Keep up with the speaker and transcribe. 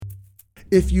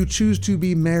If you choose to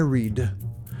be married,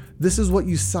 this is what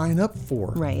you sign up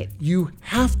for. Right. You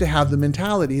have to have the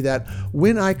mentality that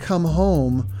when I come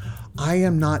home, I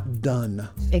am not done.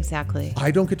 Exactly.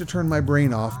 I don't get to turn my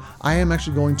brain off. I am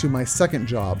actually going to my second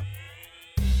job.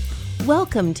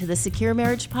 Welcome to the Secure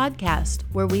Marriage Podcast,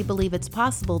 where we believe it's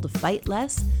possible to fight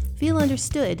less, feel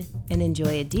understood, and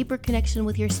enjoy a deeper connection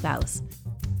with your spouse.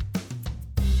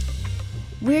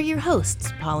 We're your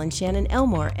hosts, Paul and Shannon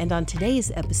Elmore, and on today's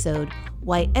episode,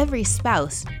 why every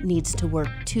spouse needs to work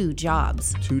 2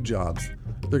 jobs. 2 jobs.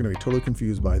 They're going to be totally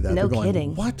confused by that. No They're going,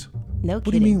 kidding. What? No What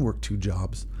kidding. do you mean work 2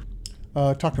 jobs?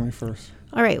 Talk to me first.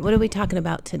 All right, what are we talking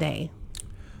about today?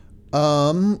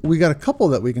 We got a couple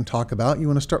that we can talk about. You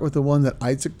want to start with the one that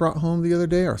Isaac brought home the other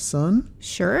day, our son?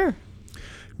 Sure.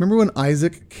 Remember when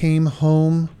Isaac came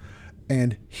home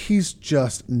and he's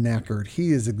just knackered.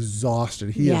 He is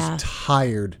exhausted. He Yeah. is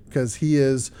tired because he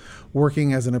is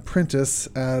working as an apprentice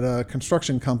at a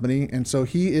construction company. And so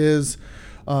he is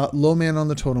low man on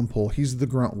the totem pole. He's the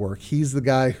grunt work. He's the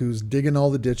guy who's digging all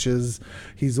the ditches.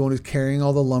 He's the one who's carrying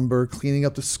all the lumber, cleaning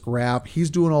up the scrap. He's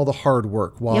doing all the hard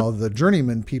work while the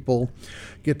journeyman people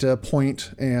get to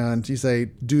point and you say,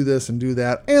 do this and do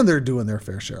that. And they're doing their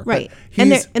fair share. Right.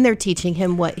 But And they're teaching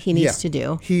him what he needs to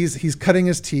do. He's cutting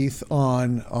his teeth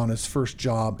on his first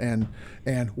job and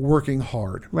working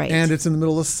hard. Right. And it's in the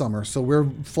middle of summer. So we're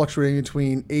fluctuating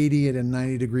between 80 and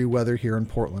 90 degree weather here in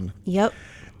Portland. Yep.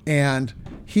 And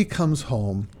he comes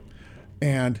home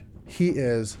and he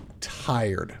is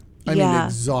tired. I mean,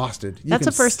 exhausted. That's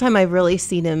the first time I've really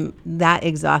seen him that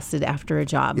exhausted after a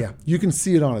job. Yeah. You can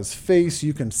see it on his face.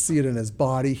 You can see it in his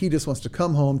body. He just wants to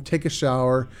come home, take a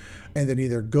shower, and then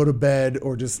either go to bed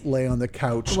or just lay on the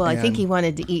couch. Well, I think he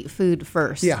wanted to eat food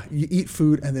first. Yeah. You eat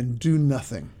food and then do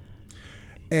nothing.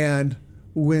 And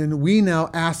when we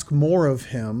now ask more of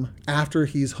him after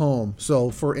he's home, so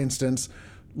for instance,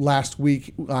 last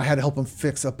week I had to help him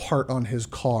fix a part on his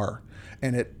car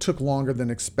and it took longer than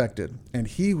expected. And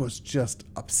he was just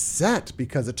upset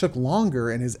because it took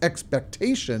longer and his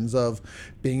expectations of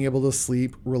being able to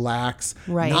sleep, relax,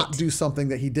 not do something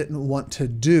that he didn't want to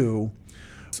do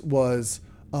was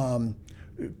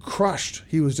crushed.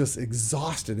 He was just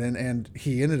exhausted and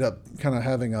he ended up kind of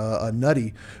having a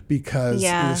nutty because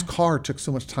his car took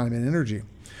so much time and energy.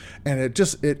 And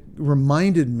it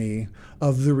reminded me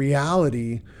of the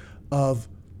reality of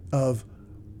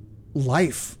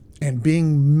life and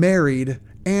being married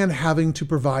and having to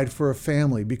provide for a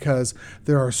family, because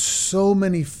there are so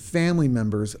many family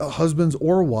members, husbands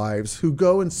or wives, who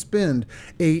go and spend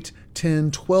 8, 10,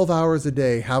 12 hours a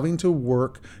day having to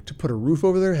work to put a roof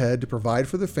over their head, to provide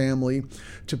for the family,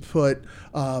 to put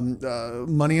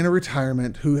money in a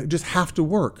retirement, who just have to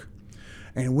work.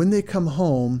 And when they come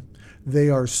home, they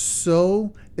are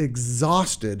so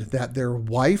exhausted that their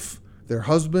wife, their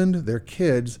husband, their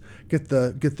kids get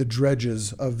the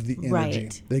dredges of the energy.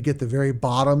 Right. They get the very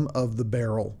bottom of the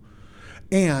barrel.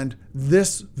 And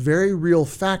this very real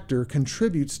factor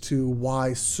contributes to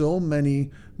why so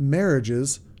many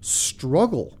marriages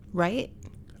struggle. Right.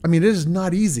 I mean, it is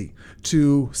not easy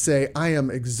to say, I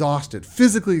am exhausted,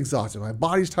 physically exhausted. My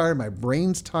body's tired, my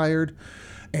brain's tired,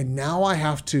 and now I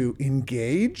have to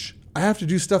engage. I have to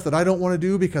do stuff that I don't want to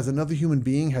do because another human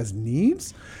being has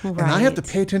needs. Right. And I have to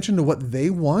pay attention to what they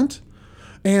want.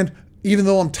 And even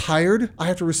though I'm tired, I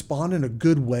have to respond in a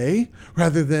good way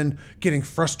rather than getting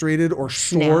frustrated or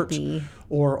short Snappy.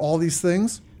 or all these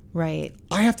things. Right.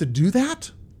 I have to do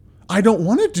that. I don't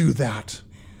want to do that.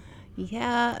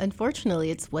 Yeah,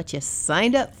 unfortunately, it's what you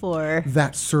signed up for.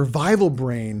 That survival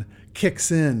brain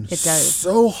kicks in It does.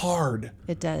 so hard.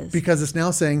 It does. Because it's now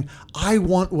saying, I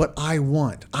want what I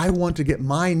want. I want to get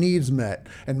my needs met.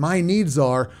 And my needs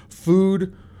are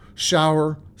food,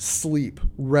 shower, sleep,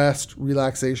 rest,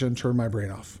 relaxation, turn my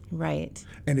brain off. Right.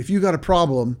 And if you got a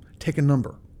problem, take a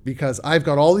number. Because I've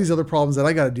got all these other problems that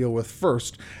I got to deal with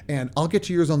first. And I'll get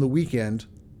to yours on the weekend,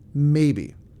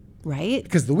 maybe. Right.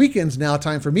 Because the weekend's now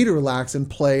time for me to relax and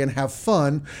play and have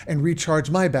fun and recharge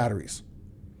my batteries.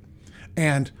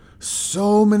 And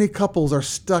so many couples are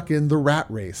stuck in the rat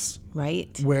race.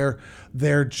 Right. Where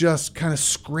they're just kind of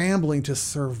scrambling to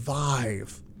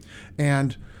survive.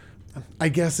 And I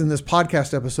guess in this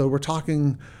podcast episode, we're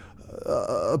talking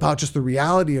about just the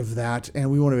reality of that.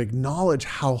 And we want to acknowledge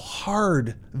how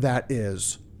hard that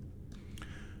is.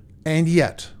 And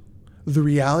yet, the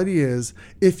reality is,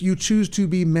 if you choose to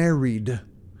be married,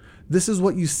 this is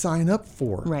what you sign up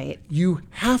for. Right. You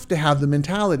have to have the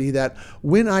mentality that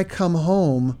when I come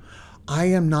home, I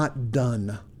am not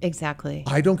done. Exactly.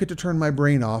 I don't get to turn my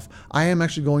brain off. I am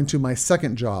actually going to my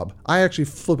second job. I actually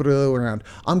flip it the other way around.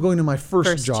 I'm going to my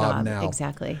first job now.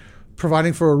 Exactly.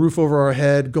 providing for a roof over our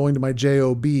head, going to my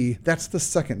job, that's the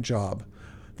second job.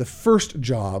 The first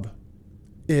job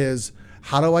is,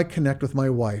 how do I connect with my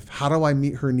wife? How do I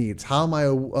meet her needs? How am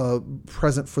I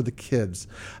present for the kids?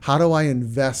 How do I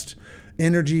invest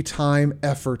energy, time,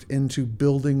 effort into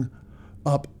building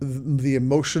up the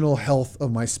emotional health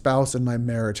of my spouse and my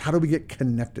marriage? How do we get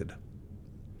connected?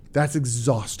 That's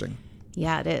exhausting.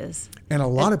 Yeah, it is. And a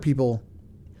lot of people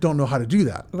don't know how to do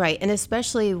that. Right. And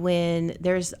especially when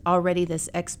there's already this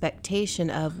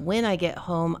expectation of when I get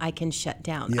home, I can shut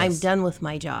down. Yes. I'm done with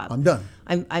my job. I'm done.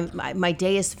 My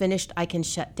day is finished. I can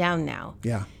shut down now.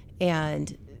 Yeah.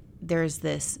 And there's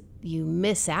this, you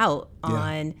miss out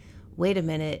on, wait a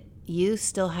minute, you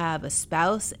still have a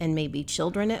spouse and maybe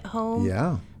children at home.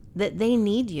 Yeah. That they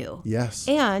need you. Yes.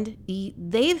 And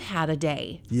they've had a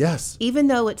day. Yes. Even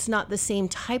though it's not the same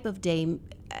type of day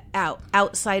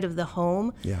outside of the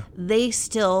home, they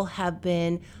still have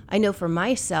been. I know for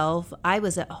myself, I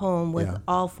was at home with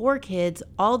all 4 kids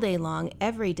all day long,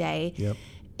 every day. Yep.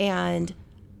 And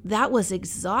that was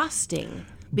exhausting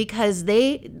because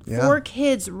 4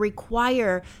 kids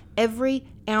require every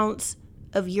ounce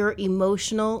of your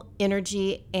emotional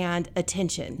energy and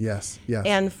attention. Yes. Yes.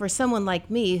 And for someone like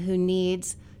me who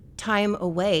needs time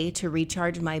away to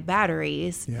recharge my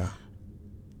batteries,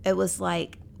 it was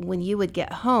like, when you would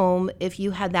get home, if you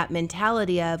had that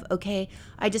mentality of, okay,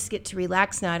 I just get to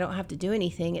relax now, I don't have to do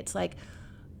anything. It's like,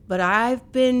 but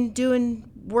I've been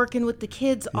working with the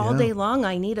kids all day long.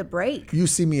 I need a break. You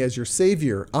see me as your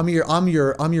savior. I'm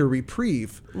your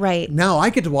reprieve. Right. Now I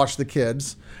get to watch the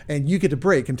kids and you get to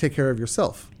break and take care of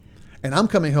yourself. And I'm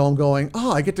coming home going,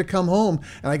 oh, I get to come home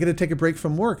and I get to take a break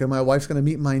from work and my wife's going to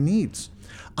meet my needs.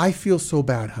 I feel so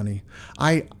bad, honey.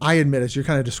 I admit, as you're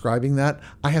kind of describing that,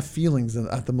 I have feelings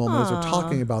at the moment as we're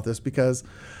talking about this, because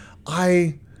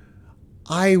I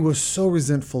was so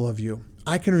resentful of you.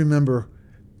 I can remember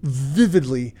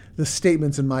vividly the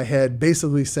statements in my head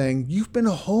basically saying, you've been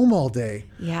home all day.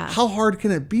 Yeah. How hard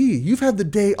can it be? You've had the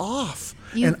day off.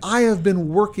 And I have been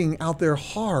working out there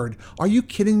hard. Are you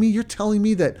kidding me? You're telling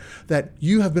me that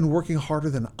you have been working harder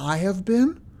than I have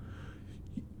been?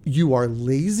 You are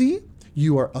lazy.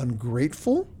 You are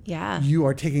ungrateful. Yeah. You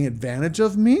are taking advantage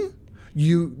of me.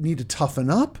 You need to toughen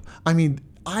up. I mean,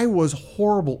 I was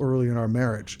horrible early in our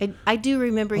marriage. I do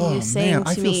remember you saying man,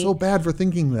 to me... I feel so bad for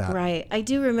thinking that. Right. I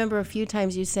do remember a few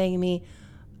times you saying to me,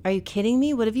 are you kidding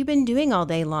me? What have you been doing all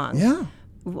day long? Yeah.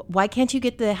 Why can't you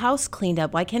get the house cleaned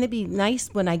up? Why can't it be nice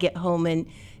when I get home?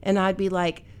 And I'd be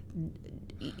like,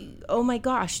 oh my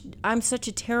gosh, I'm such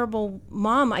a terrible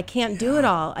mom. I can't do it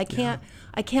all.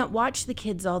 I can't watch the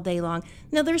kids all day long.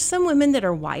 Now, there's some women that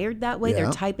are wired that way.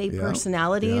 They're type A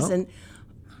personalities, and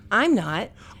I'm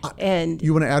not. And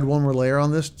you want to add one more layer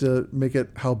on this to make it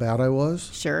how bad I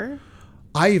was? Sure.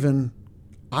 I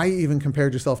even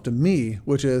compared yourself to me,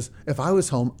 which is, if I was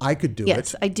home, I could do it.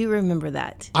 Yes, I do remember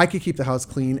that. I could keep the house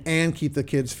clean and keep the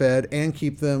kids fed and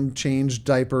keep them changed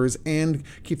diapers and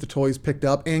keep the toys picked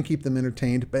up and keep them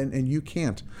entertained, and you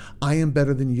can't. I am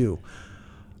better than you.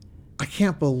 I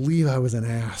can't believe I was an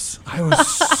ass. I was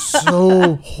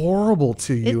so horrible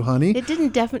to you, honey. It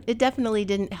definitely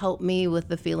didn't help me with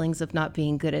the feelings of not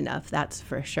being good enough. That's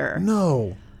for sure.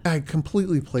 No, I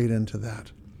completely played into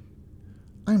that.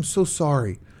 I'm so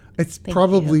sorry. It's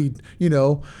probably,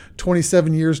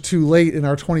 27 years too late in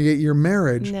our 28-year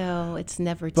marriage. No, it's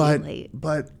never too late.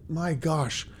 But my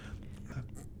gosh,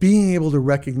 being able to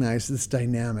recognize this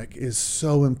dynamic is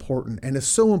so important. And it's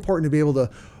so important to be able to,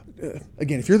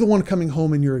 again, if you're the one coming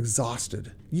home and you're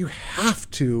exhausted, you have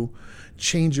to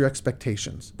change your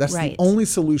expectations. That's the only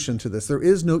solution to this. There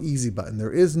is no easy button.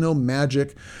 There is no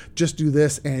magic. Just do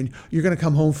this and you're going to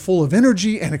come home full of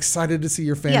energy and excited to see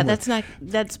your family. Yeah,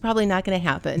 that's probably not going to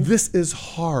happen. This is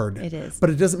hard. It is.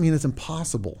 But it doesn't mean it's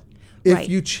impossible. If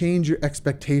you change your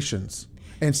expectations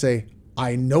and say,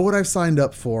 I know what I've signed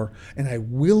up for and I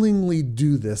willingly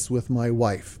do this with my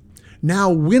wife.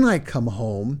 Now, when I come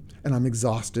home and I'm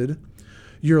exhausted,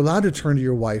 you're allowed to turn to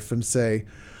your wife and say,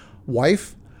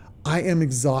 wife, I am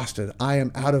exhausted. I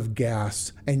am out of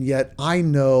gas. And yet I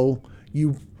know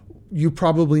you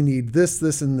probably need this,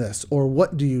 and this. Or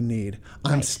what do you need?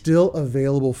 I'm still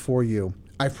available for you.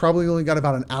 I've probably only got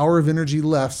about an hour of energy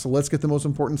left, so let's get the most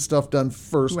important stuff done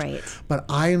first. Right. But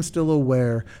I am still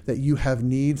aware that you have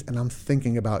needs and I'm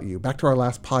thinking about you. Back to our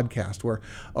last podcast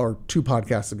or 2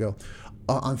 podcasts ago.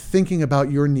 I'm thinking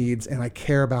about your needs and I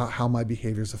care about how my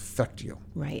behaviors affect you.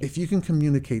 Right. If you can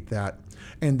communicate that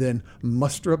and then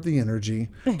muster up the energy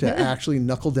to actually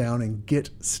knuckle down and get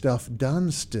stuff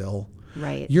done still,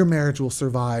 Right. Your marriage will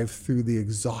survive through the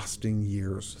exhausting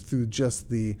years, through just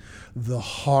the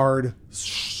hard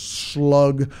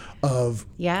slug of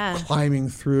climbing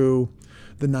through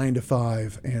the 9 to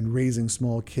 5 and raising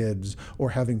small kids, or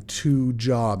having 2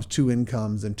 jobs, 2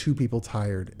 incomes, and 2 people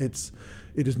tired.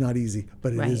 It is not easy,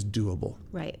 but it is doable.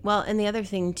 Right. Well, and the other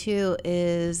thing too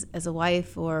is, as a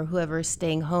wife or whoever is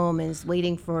staying home and is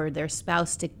waiting for their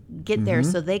spouse to get there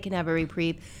so they can have a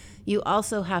reprieve, you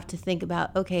also have to think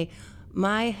about, okay,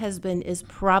 my husband is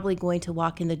probably going to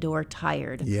walk in the door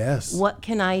tired. Yes. What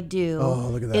can I do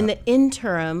look at that. in the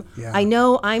interim? I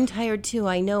know I'm tired too.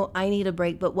 I know I need a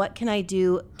break, but what can I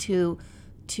do to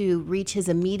reach his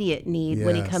immediate need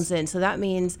when he comes in? So that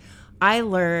means I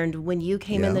learned when you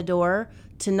came in the door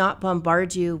to not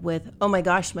bombard you with, oh my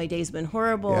gosh, my day's been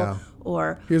horrible,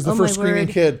 or here's the first screaming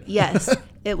kid. Yes.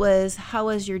 It was, how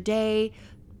was your day?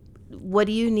 What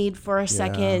do you need for a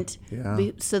second?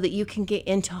 So that you can get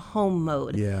into home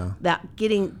mode. That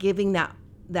giving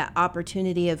that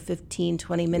opportunity of 15,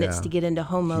 20 minutes to get into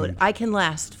home mode. I can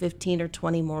last 15 or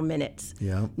 20 more minutes.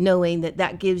 Knowing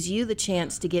that gives you the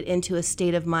chance to get into a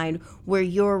state of mind where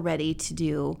you're ready to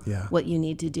do what you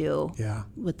need to do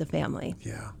with the family.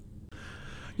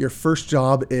 Your first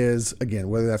job is, again,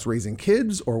 whether that's raising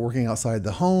kids or working outside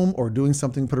the home or doing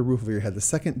something to put a roof over your head. The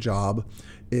second job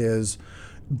is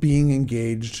being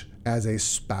engaged as a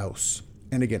spouse.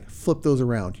 And again, flip those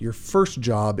around. Your first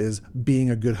job is being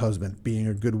a good husband, being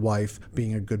a good wife,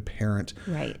 being a good parent.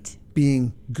 Right.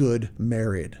 Being good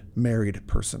married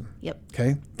person. Yep.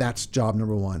 Okay? That's job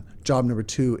number 1. Job number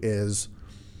 2 is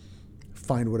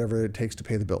find whatever it takes to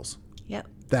pay the bills. Yep.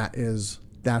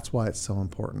 That's why it's so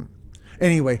important.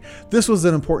 Anyway, this was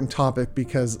an important topic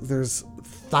because there's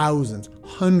thousands,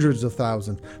 hundreds of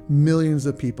thousands, millions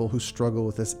of people who struggle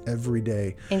with this every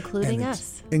day. Including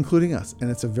us. And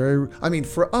it's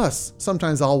for us,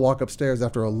 sometimes I'll walk upstairs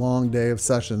after a long day of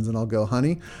sessions and I'll go,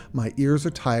 honey, my ears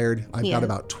are tired. I've got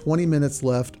about 20 minutes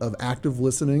left of active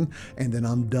listening and then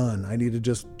I'm done. I need to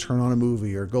just turn on a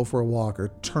movie or go for a walk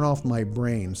or turn off my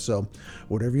brain. So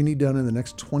whatever you need done in the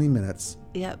next 20 minutes.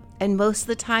 Yep. And most of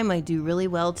the time I do really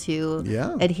well to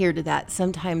adhere to that.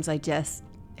 Sometimes I just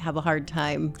have a hard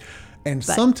time. And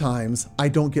sometimes I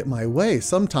don't get my way.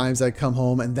 Sometimes I come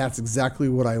home and that's exactly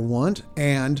what I want.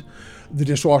 And the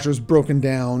dishwasher's broken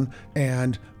down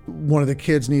and one of the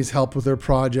kids needs help with their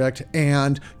project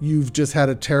and you've just had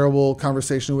a terrible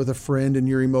conversation with a friend and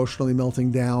you're emotionally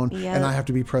melting down and I have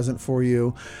to be present for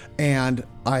you. And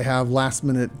I have last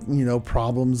minute,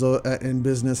 problems in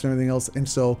business and everything else. And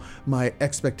so my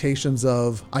expectations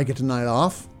of I get a night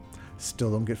off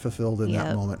still don't get fulfilled in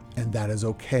that moment. And that is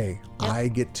okay. I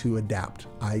get to adapt.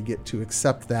 I get to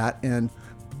accept that and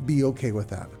be okay with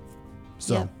that.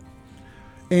 So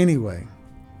anyway,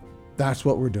 that's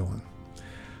what we're doing.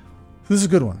 This is a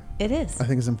good one. It is. I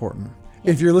think it's important.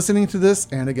 If you're listening to this,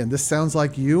 and again, this sounds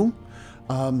like you,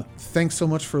 thanks so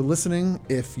much for listening.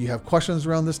 If you have questions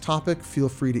around this topic, feel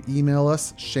free to email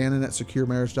us,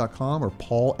 Shannon@securemarriage.com or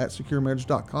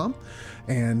Paul@securemarriage.com.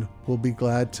 And we'll be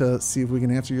glad to see if we can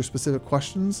answer your specific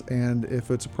questions. And if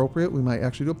it's appropriate, we might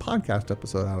actually do a podcast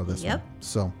episode out of this one.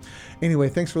 So anyway,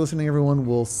 thanks for listening, everyone.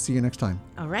 We'll see you next time.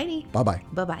 All righty. Bye-bye.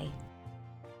 Bye-bye.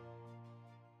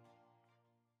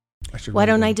 Why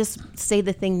don't I just say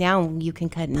the thing now and you can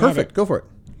cut and edit? Perfect. Go for it.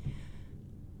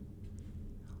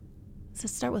 So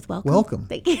start with welcome. Welcome.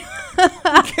 Thank you.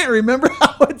 I can't remember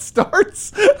how it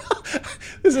starts.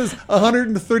 This is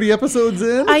 130 episodes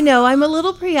in. I know. I'm a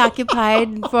little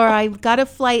preoccupied I've got a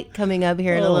flight coming up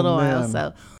here in a little while.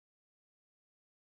 So